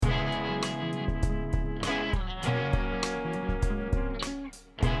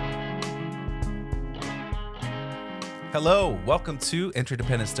Hello, welcome to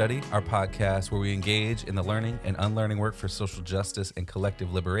Interdependent Study, our podcast where we engage in the learning and unlearning work for social justice and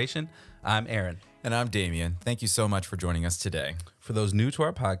collective liberation. I'm Aaron. And I'm Damien. Thank you so much for joining us today. For those new to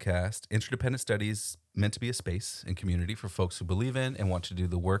our podcast, Interdependent Study is meant to be a space and community for folks who believe in and want to do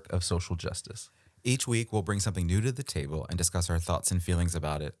the work of social justice. Each week, we'll bring something new to the table and discuss our thoughts and feelings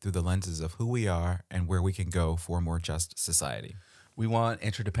about it through the lenses of who we are and where we can go for a more just society. We want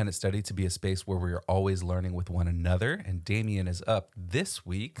Interdependent Study to be a space where we are always learning with one another, and Damien is up this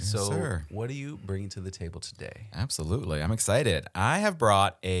week. Yes, so sir. What are you bringing to the table today? Absolutely. I'm excited. I have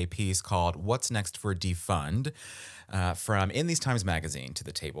brought a piece called What's Next for Defund from In These Times magazine to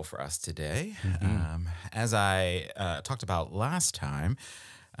the table for us today. As I talked about last time,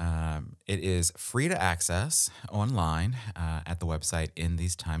 it is free to access online at the website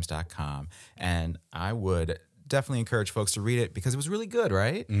inthesetimes.com, and I would definitely encourage folks to read it because it was really good,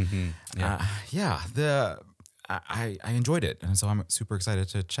 right? I enjoyed it, and so I'm super excited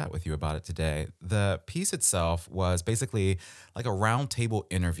to chat with you about it today. The piece itself was basically like a roundtable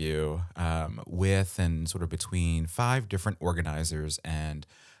interview with and sort of between 5 different organizers and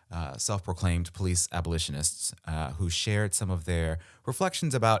self-proclaimed police abolitionists who shared some of their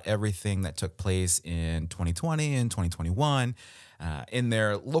reflections about everything that took place in 2020 and 2021 in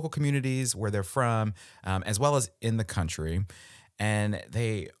their local communities where they're from, as well as in the country. And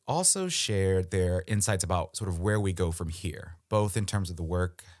they also shared their insights about sort of where we go from here, both in terms of the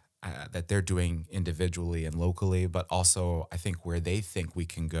work that they're doing individually and locally, but also I think where they think we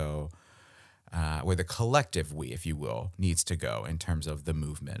can go, where the collective we, if you will, needs to go in terms of the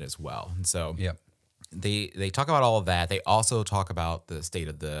movement as well. And so they talk about all of that. They also talk about the state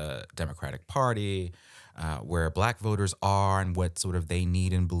of the Democratic Party, where Black voters are and what sort of they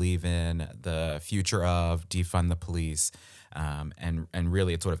need and believe in, the future of defund the police. And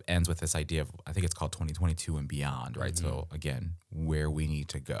really it sort of ends with this idea of, I think it's called 2022 and beyond, right? So again, where we need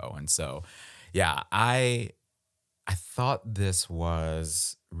to go. And so, yeah, I thought this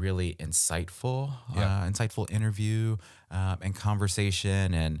was really insightful, insightful interview and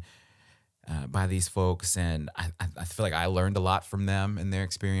conversation and by these folks. And I feel like I learned a lot from them and their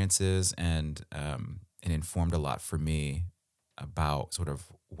experiences and informed a lot for me about sort of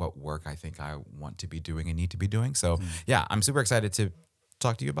what work I think I want to be doing and need to be doing. So yeah, I'm super excited to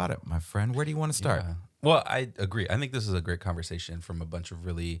talk to you about it, my friend. Where do you want to start? Yeah. Well, I agree. I think this is a great conversation from a bunch of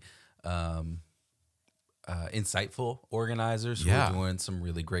really insightful organizers who are doing some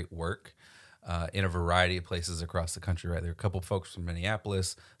really great work in a variety of places across the country, right? There are a couple folks from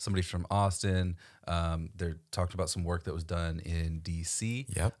Minneapolis, somebody from Austin. They're talked about some work that was done in D.C.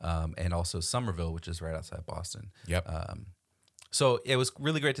 And also Somerville, which is right outside Boston. So it was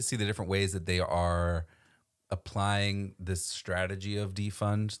really great to see the different ways that they are applying this strategy of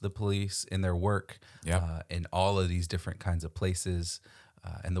defund the police in their work in all of these different kinds of places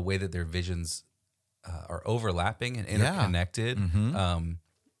and the way that their visions are overlapping and interconnected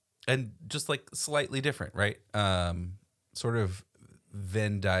and just like slightly different, right? Sort of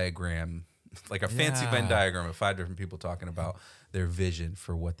Venn diagram, like a fancy Venn diagram of 5 different people talking about their vision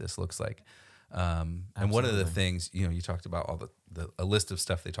for what this looks like. And one of the things, you talked about all a list of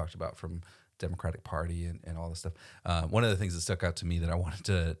stuff they talked about from Democratic Party and all this stuff. One of the things that stuck out to me that I wanted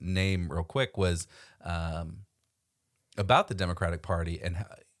to name real quick was about the Democratic Party. And,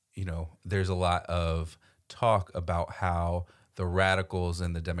 there's a lot of talk about how the radicals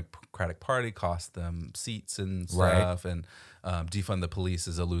in the Democratic Party cost them seats and stuff, and defund the police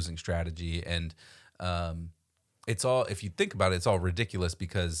is a losing strategy. And it's all, if you think about it, it's all ridiculous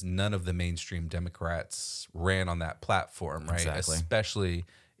because none of the mainstream Democrats ran on that platform, right? Exactly. Especially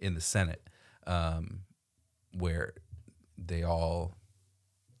in the Senate, where they all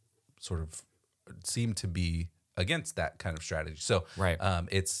sort of seem to be against that kind of strategy. So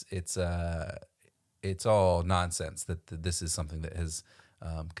it's all nonsense that this is something that has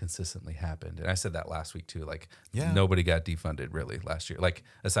consistently happened. And I said that last week too, like nobody got defunded really last year. Like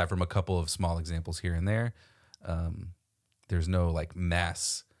aside from a couple of small examples here and there, there's no like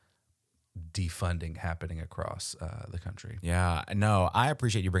mass defunding happening across the country. Yeah, no, I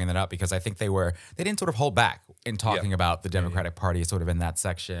appreciate you bringing that up because I think they didn't sort of hold back in talking about the Democratic Party sort of in that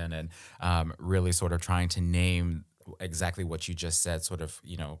section and really sort of trying to name exactly what you just said sort of,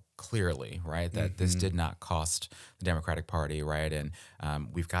 clearly, right? That this did not cost the Democratic Party, right? And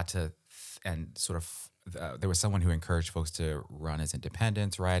we've got to, and sort of, there was someone who encouraged folks to run as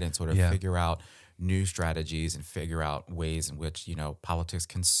independents, right? And sort of figure out new strategies and figure out ways in which, politics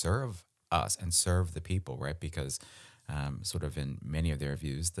can serve us and serve the people, right? Because sort of in many of their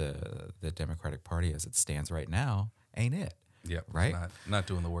views, the Democratic Party as it stands right now ain't it. Yeah. right? Not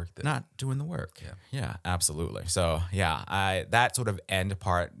doing the work that. Not doing the work. Yeah. Yeah, absolutely. So yeah, that sort of end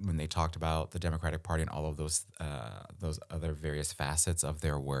part when they talked about the Democratic Party and all of those other various facets of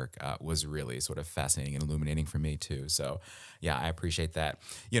their work was really sort of fascinating and illuminating for me too. So yeah, I appreciate that.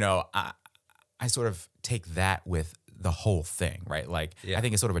 I sort of take that with the whole thing, right? Like I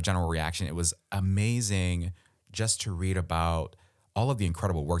think it's sort of a general reaction. It was amazing just to read about all of the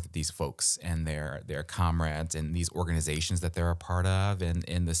incredible work that these folks and their comrades and these organizations that they're a part of and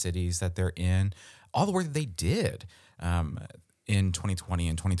in the cities that they're in, all the work that they did in 2020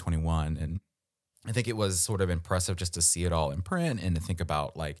 and 2021. And I think it was sort of impressive just to see it all in print and to think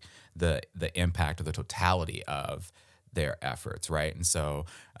about like the impact of the totality of their efforts, right? And so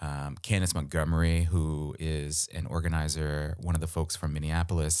Candace Montgomery, who is an organizer, one of the folks from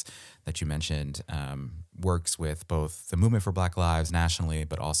Minneapolis that you mentioned, works with both the Movement for Black Lives nationally,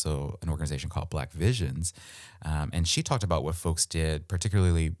 but also an organization called Black Visions. And she talked about what folks did,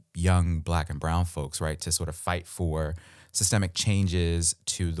 particularly young Black and brown folks, right, to sort of fight for systemic changes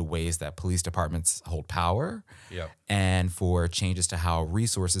to the ways that police departments hold power and for changes to how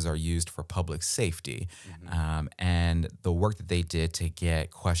resources are used for public safety. And the work that they did to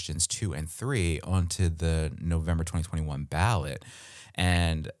get questions 2 and 3 onto the November 2021 ballot.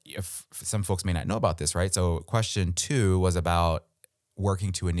 And if some folks may not know about this, right? So question 2 was about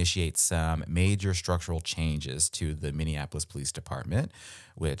working to initiate some major structural changes to the Minneapolis Police Department,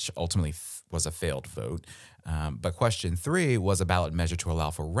 which ultimately was a failed vote. But question 3 was a ballot measure to allow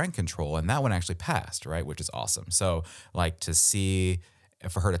for rent control, and that one actually passed, right, which is awesome. So like to see,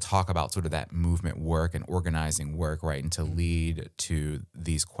 for her to talk about sort of that movement work and organizing work, right, and to lead to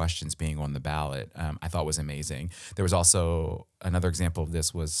these questions being on the ballot, I thought was amazing. There was also another example of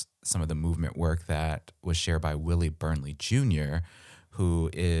this was some of the movement work that was shared by Willie Burnley Jr., who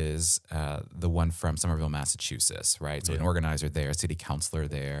is the one from Somerville, Massachusetts, right? So an organizer there, a city councilor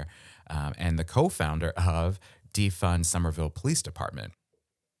there, and the co-founder of Defund Somerville Police Department.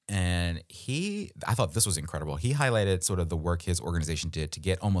 And I thought this was incredible. He highlighted sort of the work his organization did to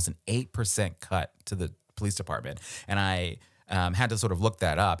get almost an 8% cut to the police department. And I had to sort of look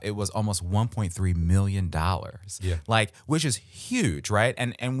that up. It was almost $1.3 million, like, which is huge, right?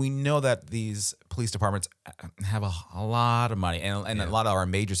 And we know that these police departments have a lot of money, and a lot of our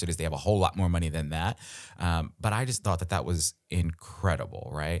major cities, they have a whole lot more money than that. But I just thought that was incredible,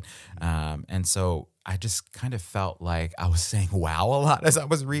 right? And so I just kind of felt like I was saying wow a lot as I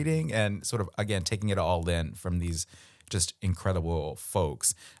was reading and sort of, again, taking it all in from these just incredible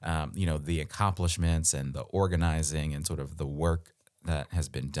folks, the accomplishments and the organizing and sort of the work that has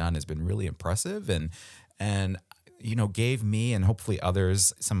been done has been really impressive and gave me and hopefully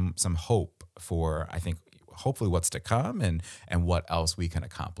others some hope for, I think, hopefully what's to come and what else we can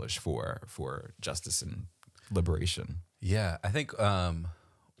accomplish for justice and liberation. Yeah, I think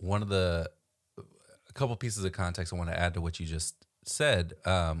one of a couple pieces of context I want to add to what you just said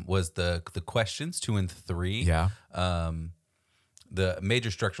was the questions 2 and 3. Yeah. The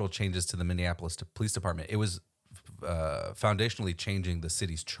major structural changes to the Minneapolis Police Department. It was foundationally changing the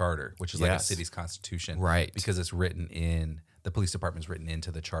city's charter, which is like a city's constitution, right? Because it's written in the police department is written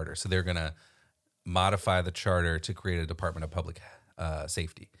into the charter. So they're gonna modify the charter to create a Department of Public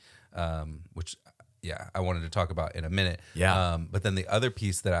Safety, which I wanted to talk about in a minute. Yeah. But then the other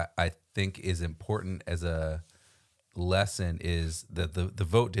piece that I think is important as a lesson is that the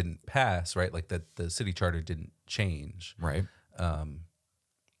vote didn't pass, right? Like that the city charter didn't change, right?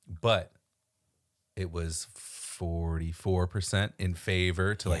 But it was 44% in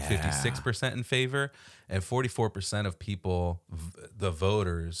favor to like 56% in favor, and 44% of people, the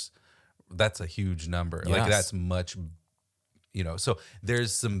voters, that's a huge number. Yes. Like that's much. So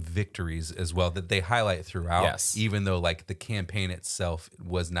there's some victories as well that they highlight throughout, even though like the campaign itself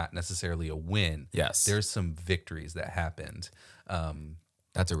was not necessarily a win. Yes. There's some victories that happened.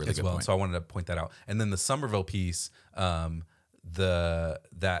 That's a really good point. So I wanted to point that out. And then the Somerville piece, that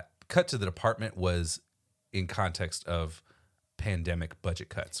cut to the department was in context of pandemic budget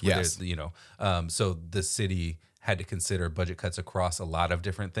cuts. Yes. So the city had to consider budget cuts across a lot of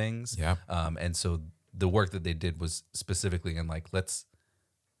different things. Yeah. And so the work that they did was specifically in like, let's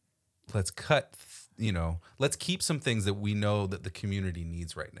cut, let's keep some things that we know that the community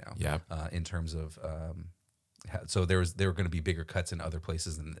needs right now. Yeah. In terms of, so there were going to be bigger cuts in other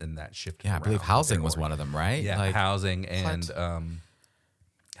places and that shifted. Yeah. I believe housing was one of them, right? Yeah. Like, housing and,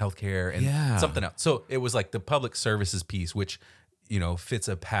 healthcare and something else. So it was like the public services piece, which, fits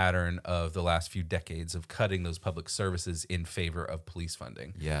a pattern of the last few decades of cutting those public services in favor of police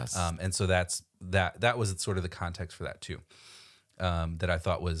funding. Yes. And so that was sort of the context for that too. That I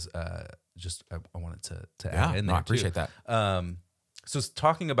thought was just I wanted to add in there. I appreciate that. So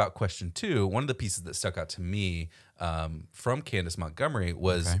talking about question 2, one of the pieces that stuck out to me from Candace Montgomery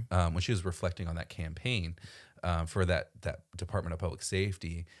was when she was reflecting on that campaign for that Department of Public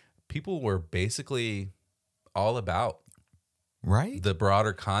Safety. People were basically all about the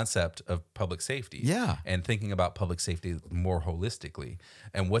broader concept of public safety, and thinking about public safety more holistically,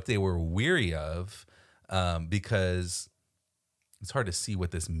 and what they were weary of, because it's hard to see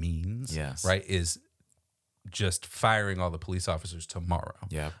what this means. Right? Is just firing all the police officers tomorrow.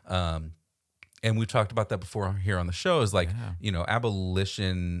 And we've talked about that before here on the show. Is like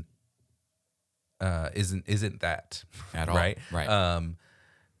abolition isn't that at all, right?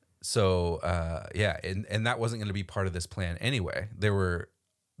 So and that wasn't going to be part of this plan anyway. There were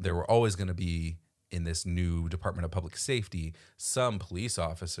always going to be, in this new Department of Public Safety, some police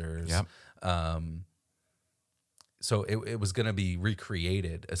officers. So it was going to be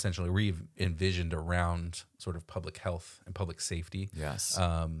recreated, essentially re-envisioned around sort of public health and public safety.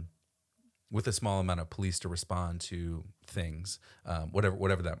 With a small amount of police to respond to things,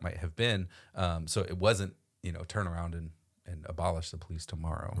 whatever that might have been. So it wasn't, turn around and abolish the police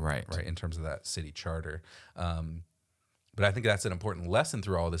tomorrow, right? In terms of that city charter. But I think that's an important lesson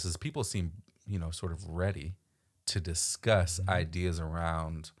through all this, is people seem, sort of ready to discuss ideas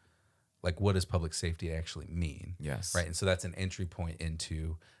around, like, what does public safety actually mean? Right. And so that's an entry point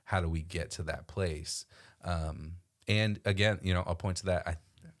into how do we get to that place. And again, I'll point to that. I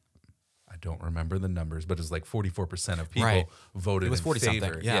don't remember the numbers, but it's like 44% of people voted in 40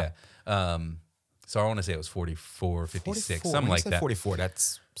 favor. Something. So I want to say it was 44, 56, something like that. 44,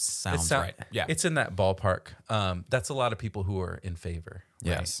 that sounds right. Yeah. It's in that ballpark. That's a lot of people who are in favor.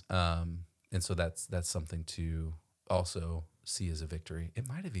 Yes. And so that's something to also see as a victory. It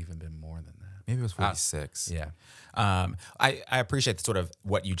might have even been more than that. Maybe it was 46. Yeah. I appreciate sort of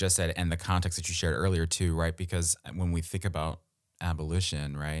what you just said and the context that you shared earlier too, right? Because when we think about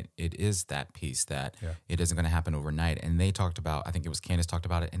abolition, right, it is that piece that it isn't going to happen overnight. And they talked about, I think it was Candace talked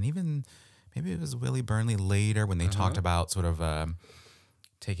about it, and even maybe it was Willie Burnley later when they talked about sort of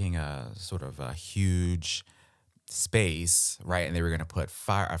taking a sort of a huge space, right? And they were going to put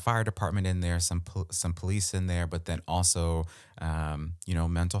a fire department in there, some police in there, but then also,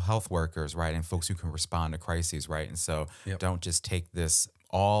 mental health workers, right? And folks who can respond to crises, right? And so don't just take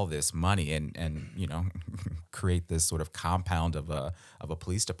all this money and create this sort of compound of a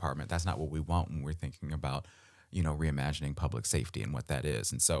police department. That's not what we want when we're thinking about, reimagining public safety and what that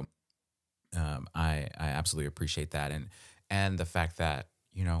is. And so I absolutely appreciate that. And the fact that,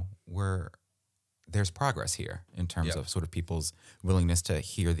 there's progress here in terms of sort of people's willingness to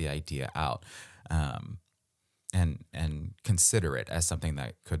hear the idea out, and consider it as something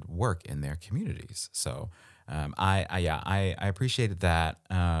that could work in their communities. So I appreciated that.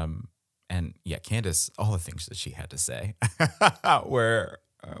 And Candace, all the things that she had to say were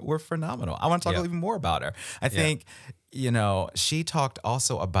phenomenal. I want to talk even more about her. I think, she talked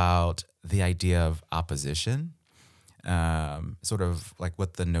also about the idea of opposition, sort of like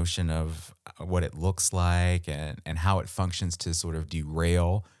what the notion of what it looks like and how it functions to sort of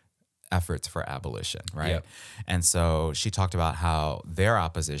derail efforts for abolition, right? And so she talked about how their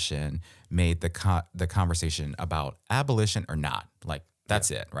opposition made the conversation about abolition or not, like,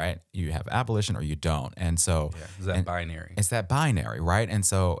 that's it, right? You have abolition or you don't. And so it's that binary. It's that binary, right? And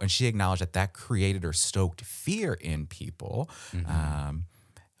so, and she acknowledged that created or stoked fear in people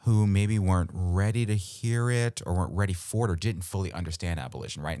who maybe weren't ready to hear it or weren't ready for it or didn't fully understand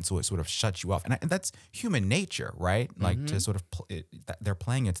abolition, right? And so it sort of shuts you off. And that's human nature, right? Like to sort of, they're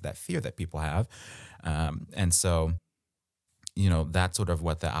playing into that fear that people have. And so, that's sort of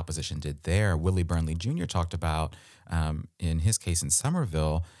what the opposition did there. Willie Burnley Jr. talked about, in his case in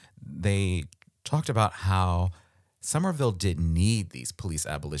Somerville, they talked about how Somerville didn't need these police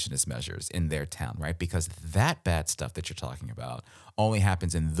abolitionist measures in their town, right? Because that bad stuff that you're talking about only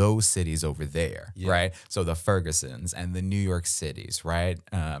happens in those cities over there, right? So the Fergusons and the New York cities, right?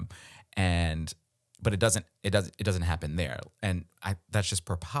 But it doesn't happen there, and that's just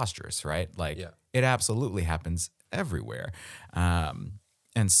preposterous, right? Like it absolutely happens everywhere, and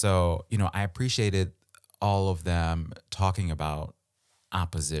so I appreciated all of them talking about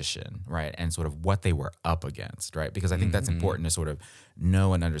opposition, right? And sort of what they were up against, right? Because I think that's important to sort of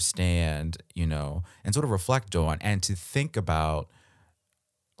know and understand, and sort of reflect on and to think about,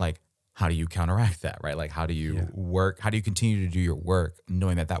 like, how do you counteract that, right? Like, how do you work? How do you continue to do your work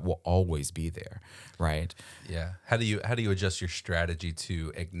knowing that will always be there, right? Yeah. How do you adjust your strategy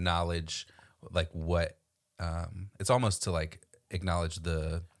to acknowledge, like, what it's almost to, like, acknowledge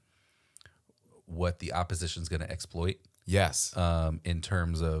what the opposition's going to exploit. Yes. in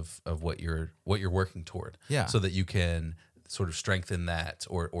terms of what you're working toward. Yeah. So that you can sort of strengthen that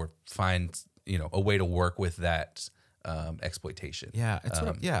or find, a way to work with that exploitation. Yeah, it's sort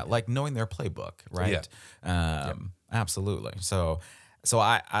of like knowing their playbook, right? Absolutely. So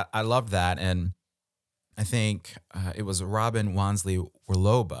I love that, and I think it was Robin Wansley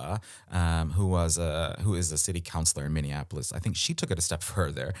Werloba, who is a city councilor in Minneapolis. I think she took it a step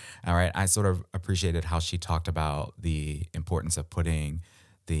further. All right, I sort of appreciated how she talked about the importance of putting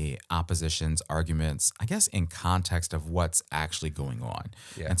the opposition's arguments, I guess, in context of what's actually going on.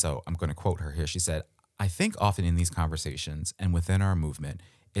 Yeah. And so I'm going to quote her here. She said, "I think often in these conversations and within our movement,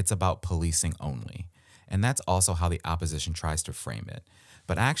 it's about policing only. And that's also how the opposition tries to frame it.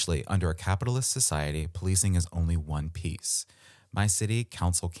 But actually, under a capitalist society, policing is only one piece. My city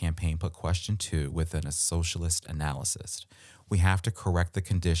council campaign put question 2 within a socialist analysis. We have to correct the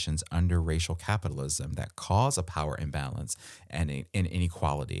conditions under racial capitalism that cause a power imbalance and an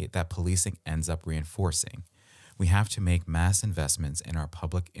inequality that policing ends up reinforcing. We have to make mass investments in our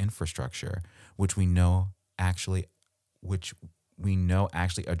public infrastructure, which we know actually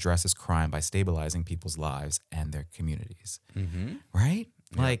addresses crime by stabilizing people's lives and their communities." Right?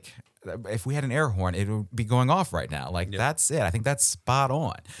 Yeah. Like, if we had an air horn, it would be going off right now. Like, that's it. I think that's spot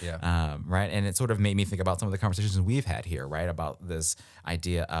on. Yeah. Right? And it sort of made me think about some of the conversations we've had here, right? About this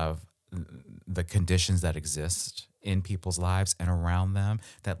idea of the conditions that exist in people's lives and around them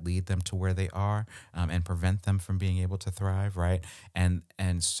that lead them to where they are, and prevent them from being able to thrive, right? And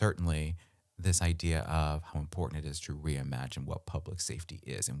certainly this idea of how important it is to reimagine what public safety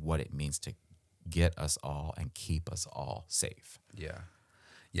is and what it means to get us all and keep us all safe. Yeah.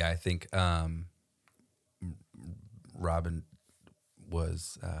 Yeah, I think Robin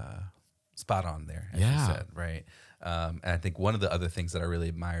was spot on there, as you said, right? And I think one of the other things that I really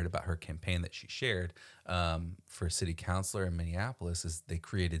admired about her campaign that she shared for city councilor in Minneapolis is they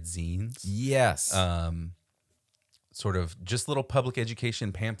created zines. Yes. Sort of just little public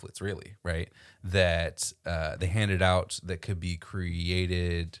education pamphlets, really, right? That they handed out that could be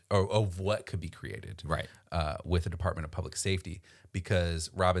created, or of what could be created, right, with the Department of Public Safety, because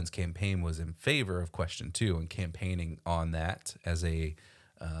Robin's campaign was in favor of question 2 and campaigning on that as a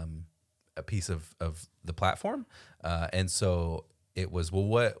piece of the platform, and so it was, well,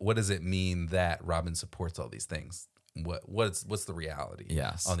 what does it mean that Robin supports all these things? What's the reality?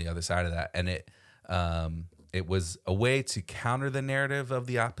 Yes. On the other side of that, and it was a way to counter the narrative of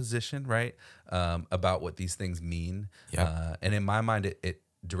the opposition, right? About what these things mean. Yep. And in my mind, it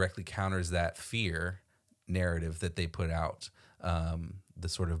directly counters that fear narrative that they put out, the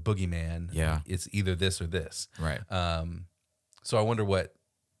sort of boogeyman. Yeah. It's either this or this. Right. So I wonder what,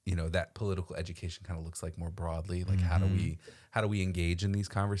 that political education kind of looks like more broadly. Like, how do we engage in these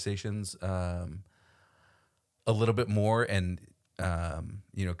conversations a little bit more? And,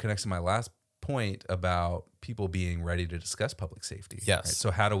 connects to my last point about people being ready to discuss public safety. Yes. Right? So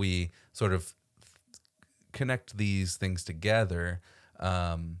how do we sort of connect these things together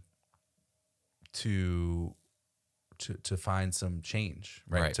to find some change,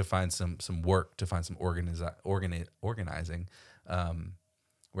 right? To find some work, to find some organizing,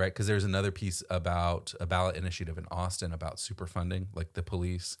 right? Because there's another piece about a ballot initiative in Austin about superfunding, like the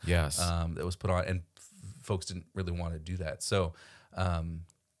police. Yes. That was put on, and folks didn't really want to do that. So,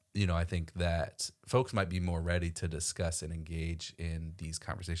 I think that folks might be more ready to discuss and engage in these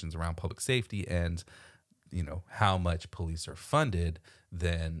conversations around public safety and, how much police are funded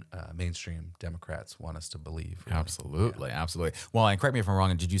than mainstream Democrats want us to believe. Really. Absolutely. Well, and correct me if I'm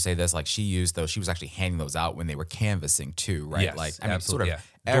wrong, and did you say this? Like, she was actually handing those out when they were canvassing too, right? Yes, like, absolutely. Sort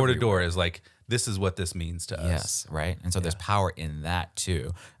of door to door is like, this is what this means to us. Yes, right. And so there's power in that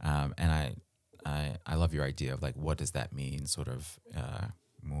too. And I love your idea of like, what does that mean sort of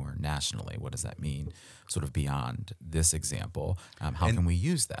more nationally? What does that mean sort of beyond this example? How can we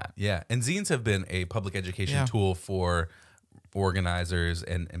use that? Yeah. And zines have been a public education tool for organizers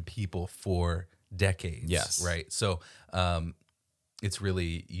and people for decades. Yes. Right. So it's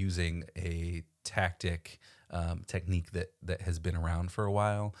really using a technique that has been around for a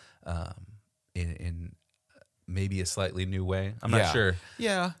while in maybe a slightly new way. I'm not sure.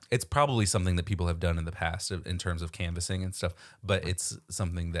 Yeah. It's probably something that people have done in the past in terms of canvassing and stuff, but it's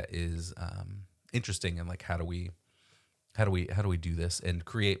something that is interesting. And like, how do we do this and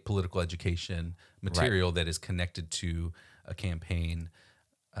create political education material that is connected to a campaign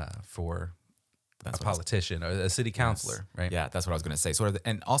for a politician or a city councilor, right? Yeah, that's what I was going to say. Sort of,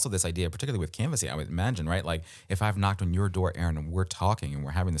 and also this idea, particularly with canvassing, I would imagine, right? Like if I've knocked on your door, Aaron, and we're talking and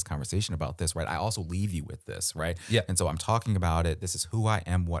we're having this conversation about this, right? I also leave you with this, right? Yeah. And so I'm talking about it. This is who I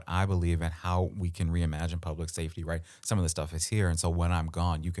am, what I believe, and how we can reimagine public safety, right? Some of the stuff is here, and so when I'm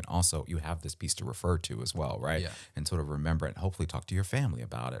gone, you have this piece to refer to as well, right? Yeah. And sort of remember it, and hopefully talk to your family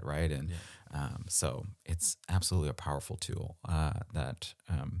about it, right? And so it's absolutely a powerful tool that.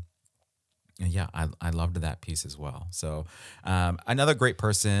 Yeah, I loved that piece as well. So another great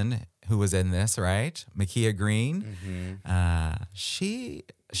person who was in this, right? Makia Green. She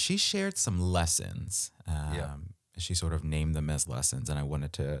shared some lessons. She sort of named them as lessons, and I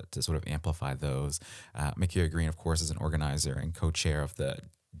wanted to sort of amplify those. Makia Green, of course, is an organizer and co-chair of the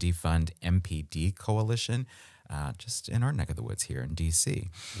Defund MPD Coalition, just in our neck of the woods here in D.C.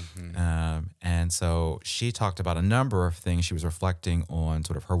 And so she talked about a number of things. She was reflecting on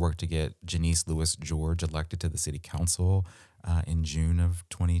sort of her work to get Janice Lewis George elected to the city council in June of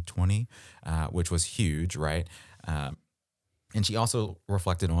 2020, which was huge, right? And she also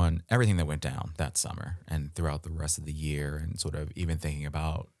reflected on everything that went down that summer and throughout the rest of the year, and sort of even thinking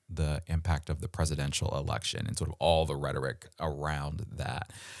about the impact of the presidential election and sort of all the rhetoric around that,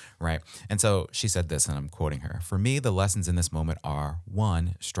 right? And so she said this, and I'm quoting her: "For me, the lessons in this moment are,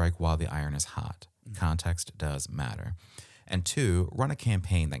 1, strike while the iron is hot. Context does matter. And 2, run a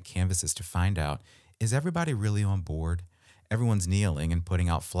campaign that canvasses to find out, is everybody really on board? Everyone's kneeling and putting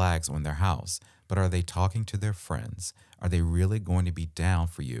out flags on their house, but are they talking to their friends? Are they really going to be down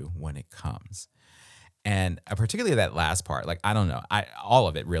for you when it comes?" And particularly that last part, like, I don't know, all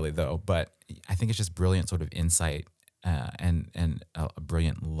of it really though, but I think it's just brilliant sort of insight and a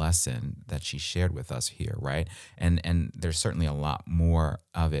brilliant lesson that she shared with us here, right? And there's certainly a lot more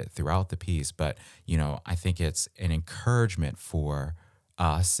of it throughout the piece, but I think it's an encouragement for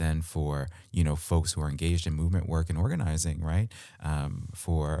us and for folks who are engaged in movement work and organizing, right?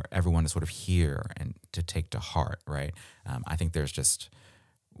 For everyone to sort of hear and to take to heart, right? I think there's just,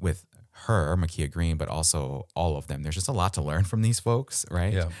 with her, Makia Green, but also all of them, there's just a lot to learn from these folks,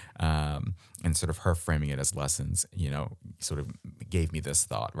 right? Yeah. And sort of her framing it as lessons, sort of gave me this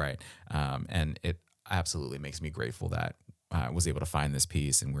thought, right? And it absolutely makes me grateful that I was able to find this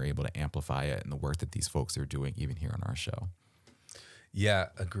piece and we're able to amplify it and the work that these folks are doing even here on our show. Yeah,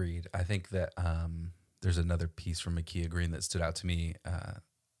 agreed. I think that there's another piece from Makia Green that stood out to me.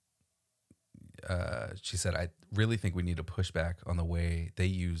 She said, "I really think we need to push back on the way they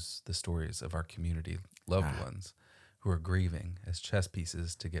use the stories of our community loved ones who are grieving as chess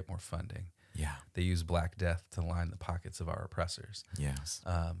pieces to get more funding. Yeah. They use Black Death to line the pockets of our oppressors." Yes.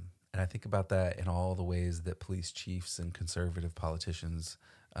 And I think about that in all the ways that police chiefs and conservative politicians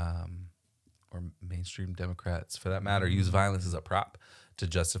or mainstream Democrats, for that matter, use violence as a prop to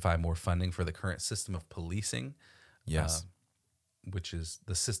justify more funding for the current system of policing. Yes. Which is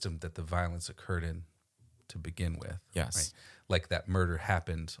the system that the violence occurred in to begin with. Yes. Right? Like that murder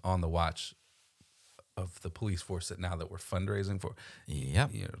happened on the watch of the police force that now that we're fundraising for.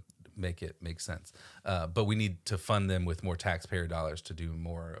 Yep. Make it make sense. But we need to fund them with more taxpayer dollars to do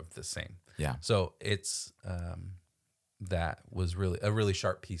more of the same. Yeah. So it's that was really a really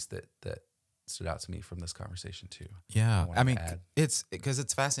sharp piece that stood out to me from this conversation too. Yeah. I mean, it's because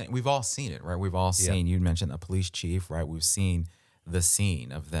it's fascinating. We've all seen it, right? We've all seen, you mentioned a police chief, right? We've seen the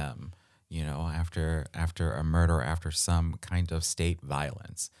scene of them, after a murder, after some kind of state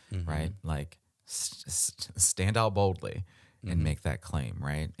violence, right? Like stand out boldly and make that claim,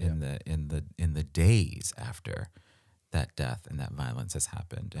 right? In the days after that death and that violence has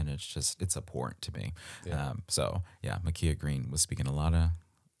happened. And it's abhorrent to me. Yeah. Makia Green was speaking a lot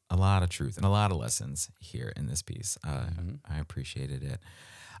of truth and a lot of lessons here in this piece. I appreciated it.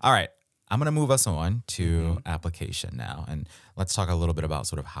 All right. I'm going to move us on to application now, and let's talk a little bit about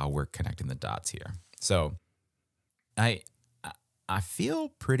sort of how we're connecting the dots here. So I feel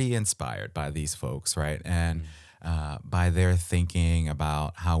pretty inspired by these folks, right? And by their thinking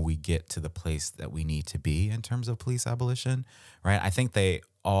about how we get to the place that we need to be in terms of police abolition, right? I think they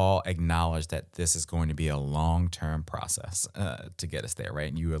all acknowledge that this is going to be a long-term process to get us there, right?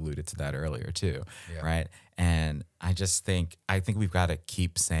 And you alluded to that earlier too, right? And I think we've got to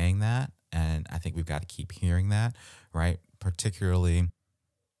keep saying that, and I think we've got to keep hearing that, right? Particularly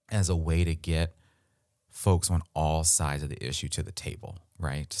as a way to get folks on all sides of the issue to the table,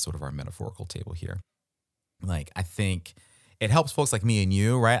 right? Sort of our metaphorical table here. Like, I think it helps folks like me and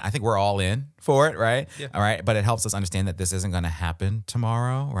you, right? I think we're all in for it, right? Yeah. All right. But it helps us understand that this isn't going to happen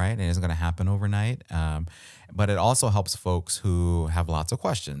tomorrow, right? It isn't going to happen overnight. But it also helps folks who have lots of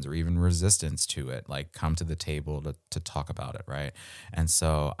questions or even resistance to it, like come to the table to talk about it, right? And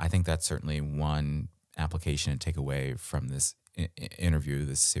so I think that's certainly one application and take away from this interview,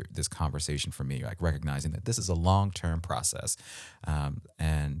 this conversation for me, like recognizing that this is a long-term process,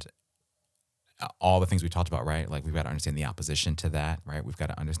 and all the things we talked about, right? Like we've got to understand the opposition to that, right? We've got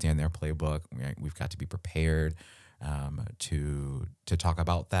to understand their playbook. Right? We've got to be prepared to talk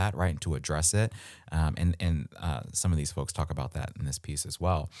about that, right, and to address it. And some of these folks talk about that in this piece as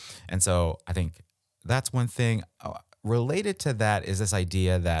well. And so I think that's one thing. Related to that is this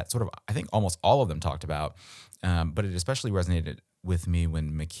idea that sort of I think almost all of them talked about, but it especially resonated with me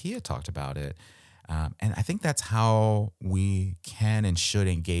when Makia talked about it. And I think that's how we can and should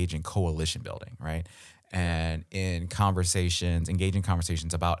engage in coalition building, right? And in conversations, engaging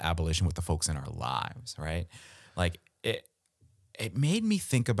conversations about abolition with the folks in our lives, right? Like it made me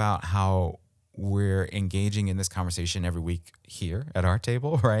think about how we're engaging in this conversation every week here at our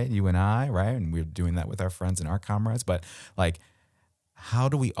table, right? You and I, right? And we're doing that with our friends and our comrades. But like, how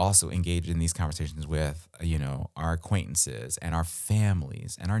do we also engage in these conversations with, our acquaintances and our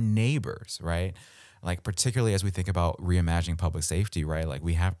families and our neighbors, right? Like, particularly as we think about reimagining public safety, right? Like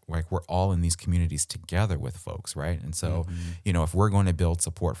we're all in these communities together with folks, right? And so, if we're going to build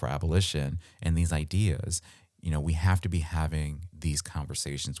support for abolition and these ideas, we have to be having these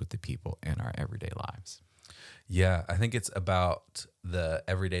conversations with the people in our everyday lives. Yeah, I think it's about the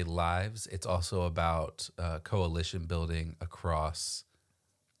everyday lives. It's also about coalition building across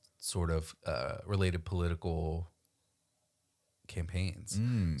sort of related political campaigns.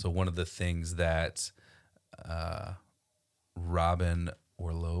 So one of the things that Robin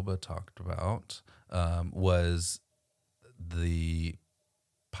Orloba talked about was the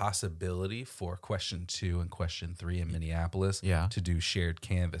possibility for question 2 and question 3 in Minneapolis to do shared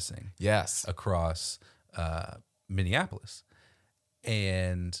canvassing across Minneapolis.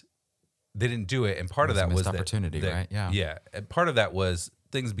 And they didn't do it. And part of that was opportunity, right? Yeah. And part of that was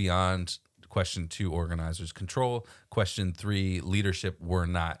things beyond question 2, organizers control. Question 3, leadership were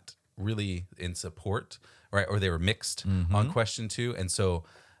not really in support, right? Or they were mixed on question 2. And so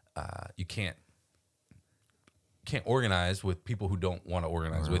you can't organize with people who don't want to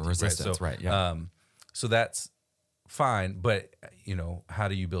organize with resistance, you. Right? Yeah. So that's fine, but how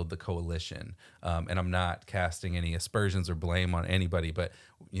do you build the coalition? And I'm not casting any aspersions or blame on anybody, but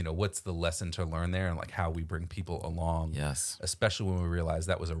what's the lesson to learn there, and like how we bring people along? Yes. Especially when we realize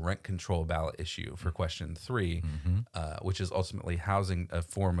that was a rent control ballot issue for question 3, which is ultimately housing, a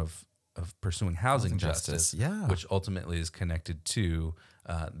form of pursuing housing justice, which ultimately is connected to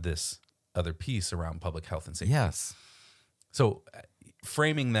this other piece around public health and safety. Yes. So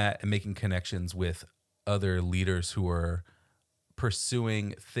framing that and making connections with other leaders who are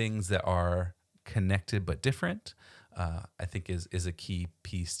pursuing things that are connected but different, I think is a key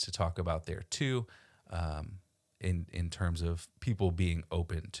piece to talk about there too, in terms of people being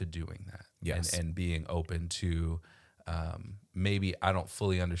open to doing that. Yes. And being open to maybe I don't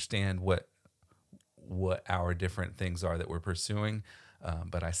fully understand what our different things are that we're pursuing,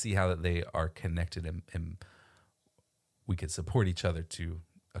 but I see how that they are connected and we could support each other to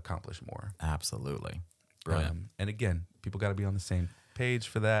accomplish more. Absolutely. Brilliant. And again, people got to be on the same page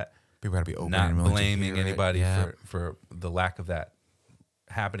for that. People got to be open, not and willing blaming to hear anybody it. for the lack of that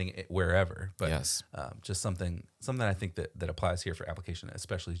happening wherever. But Yes. just something I think that applies here for application,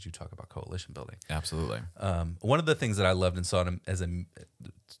 especially as you talk about coalition building. Absolutely. One of the things that I loved and saw as an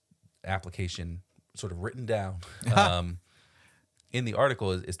application sort of written down in the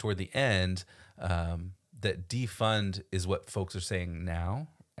article is toward the end, that defund is what folks are saying now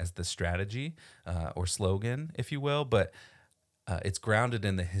as the strategy or slogan, if you will, but it's grounded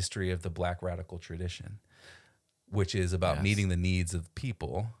in the history of the Black radical tradition, which is about meeting the needs of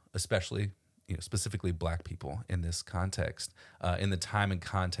people, especially, specifically Black people in this context, in the time and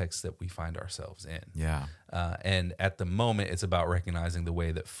context that we find ourselves in. Yeah. And at the moment, it's about recognizing the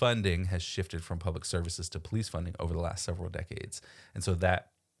way that funding has shifted from public services to police funding over the last several decades. And so that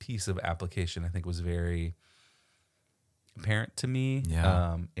piece of application, I think, was very apparent to me.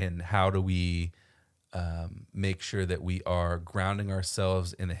 In how do we make sure that we are grounding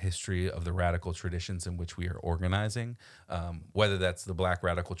ourselves in a history of the radical traditions in which we are organizing, whether that's the Black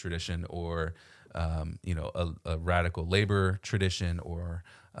radical tradition or a radical labor tradition or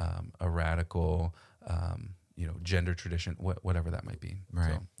a radical gender tradition, whatever that might be.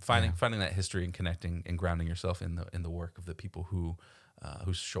 Right. So finding that history and connecting and grounding yourself in the work of the people who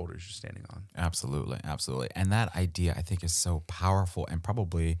whose shoulders you're standing on. Absolutely, absolutely. And that idea, I think, is so powerful and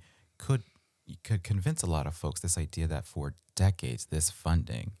probably could convince a lot of folks. This idea that for decades, this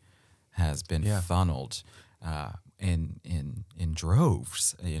funding has been funneled in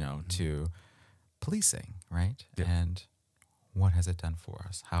droves, to policing, right? Yep. And what has it done for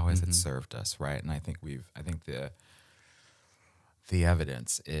us? How has it served us, right? And I think the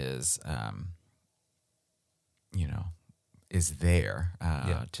evidence is, is there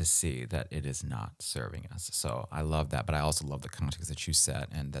to see that it is not serving us. So I love that, but I also love the context that you set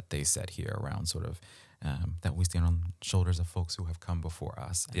and that they set here around sort of that we stand on the shoulders of folks who have come before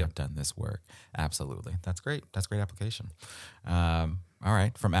us and have done this work. Absolutely. That's great. That's great application. All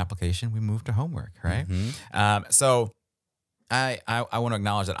right. From application, we move to homework, right? So I want to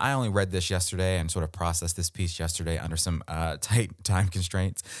acknowledge that I only read this yesterday and sort of processed this piece yesterday under some tight time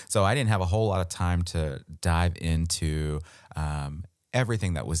constraints. So I didn't have a whole lot of time to dive into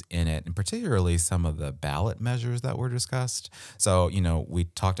everything that was in it, and particularly some of the ballot measures that were discussed. So,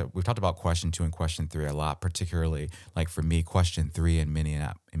 we've talked about question 2 and question 3 a lot, particularly like for me, question 3 in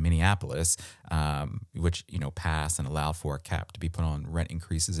Minneapolis, which, passed and allowed for a cap to be put on rent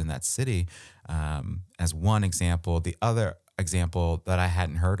increases in that city, as one example. The other example that I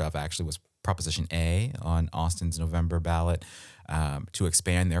hadn't heard of actually was Proposition A on Austin's November ballot, to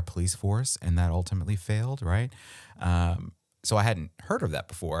expand their police force, and that ultimately failed, right? So I hadn't heard of that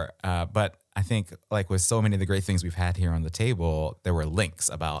before, but I think like with so many of the great things we've had here on the table, there were links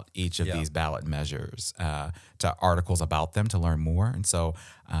about each of these ballot measures to articles about them to learn more. And so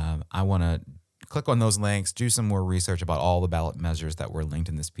I want to click on those links, do some more research about all the ballot measures that were linked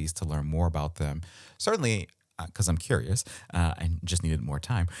in this piece to learn more about them. Certainly, because I'm curious and just needed more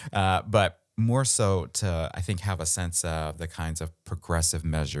time, but more so to, I think, have a sense of the kinds of progressive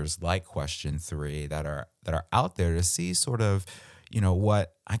measures like question 3 that are out there, to see sort of,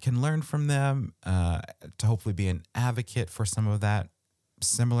 what I can learn from them, to hopefully be an advocate for some of that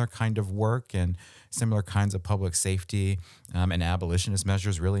similar kind of work and similar kinds of public safety and abolitionist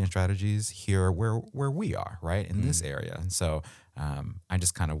measures, really, and strategies here where we are, right, in this area. And so I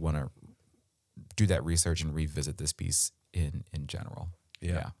just kind of want to do that research and revisit this piece in general.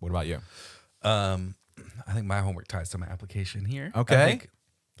 Yeah. What about you? I think my homework ties to my application here. Okay.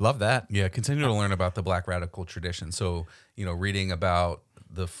 Love that. Yeah, continue to learn about the Black radical tradition. So, reading about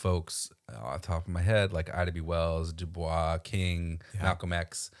the folks off the top of my head, like Ida B. Wells, Du Bois, King, Malcolm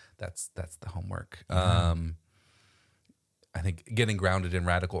X, that's the homework. I think getting grounded in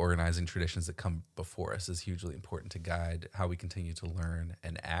radical organizing traditions that come before us is hugely important to guide how we continue to learn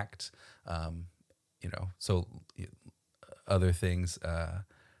and act. So other things,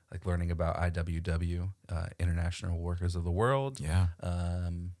 like learning about IWW, International Workers of the World,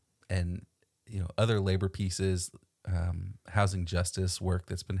 and other labor pieces, housing justice work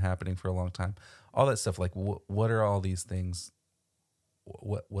that's been happening for a long time, all that stuff. Like, what are all these things?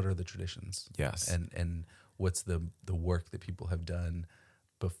 What are the traditions? Yes, and what's the work that people have done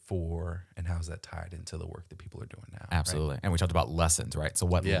before, and how's that tied into the work that people are doing now? Absolutely, right? And we talked about lessons, right? So,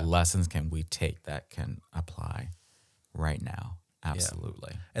 what lessons can we take that can apply right now?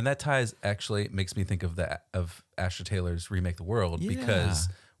 Absolutely. And that actually makes me think of Asher Taylor's Remake the World, because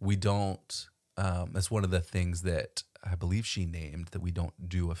we don't, that's one of the things that I believe she named that we don't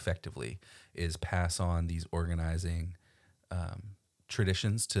do effectively, is pass on these organizing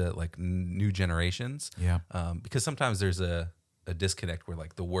traditions to like new generations. Because sometimes there's a disconnect where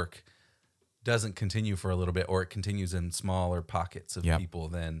like the work doesn't continue for a little bit, or it continues in smaller pockets of people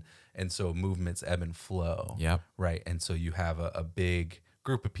then. And so movements ebb and flow. Right. And so you have a big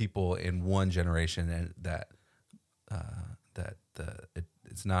group of people in one generation, and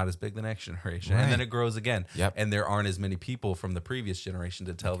it's not as big the next generation. Right. And then it grows again. And there aren't as many people from the previous generation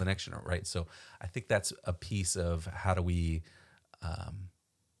to tell the next generation. Right. So I think that's a piece of how do we,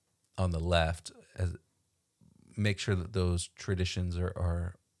 on the left, make sure that those traditions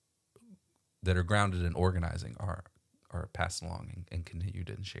that are grounded in organizing are passed along and continued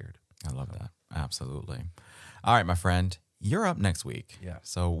and shared. I love that. Absolutely. All right, my friend, you're up next week.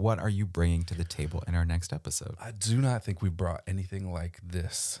 So what are you bringing to the table in our next episode? I do not think we brought anything like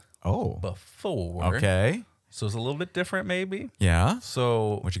this before. Okay. So it's a little bit different, maybe. Yeah.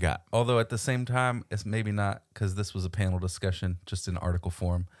 So what you got? Although at the same time, it's maybe not, because this was a panel discussion just in article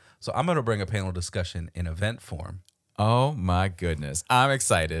form. So I'm going to bring a panel discussion in event form. Oh my goodness. I'm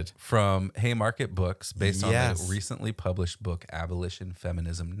excited. From Haymarket Books, based on the recently published book, Abolition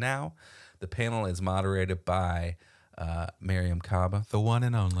Feminism Now. The panel is moderated by Mariam Kaba. The one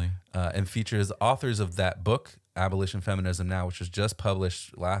and only. And features authors of that book, Abolition Feminism Now, which was just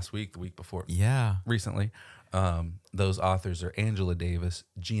published last week, the week before. Recently. Those authors are Angela Davis,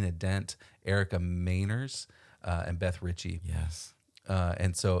 Gina Dent, Erica Mainers, and Beth Ritchie. Yes.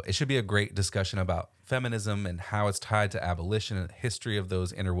 And so it should be a great discussion about feminism and how it's tied to abolition and the history of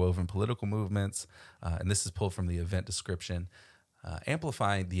those interwoven political movements. And this is pulled from the event description.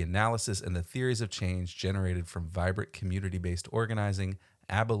 Amplifying the analysis and the theories of change generated from vibrant community-based organizing,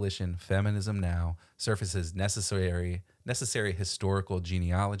 abolition, feminism now, surfaces necessary historical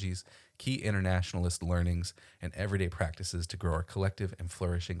genealogies, key internationalist learnings, and everyday practices to grow our collective and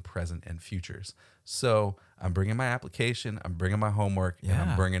flourishing present and futures. So I'm bringing my application, I'm bringing my homework, and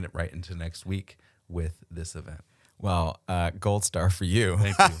I'm bringing it right into next week with this event. Well, gold star for you.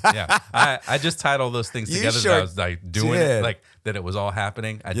 Thank you. Yeah, I just tied all those things together. Sure I was like doing it, like that it was all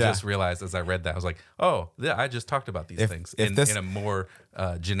happening. I just realized as I read that, I was like, oh, yeah, I just talked about these things in a more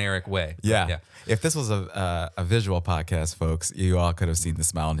generic way. Yeah. If this was a visual podcast, folks, you all could have seen the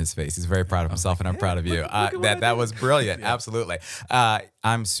smile on his face. He's very proud of himself, and I'm proud of you. That was brilliant. Absolutely.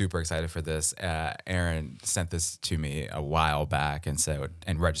 I'm super excited for this. Aaron sent this to me a while back and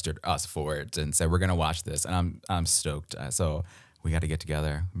registered us for it and said we're gonna watch this, and I'm stoked. So we got to get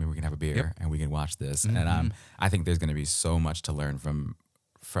together. Maybe we can have a beer and we can watch this. Mm-hmm. And I think there's going to be so much to learn from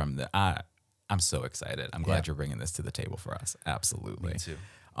the. I'm so excited. I'm glad you're bringing this to the table for us. Absolutely. Me too.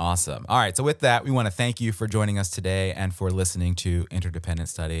 Awesome. All right. So with that, we want to thank you for joining us today and for listening to Interdependent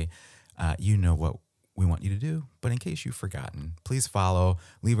Study. You know what we want you to do, but in case you've forgotten, please follow,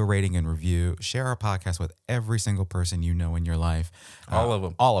 leave a rating and review, share our podcast with every single person you know in your life. All of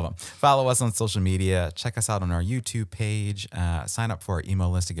them. All of them. Follow us on social media. Check us out on our YouTube page. Sign up for our email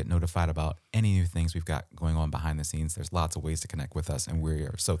list to get notified about any new things we've got going on behind the scenes. There's lots of ways to connect with us, and we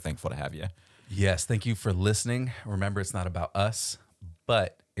are so thankful to have you. Yes, thank you for listening. Remember, it's not about us,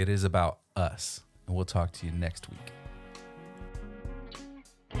 but it is about us. And we'll talk to you next week.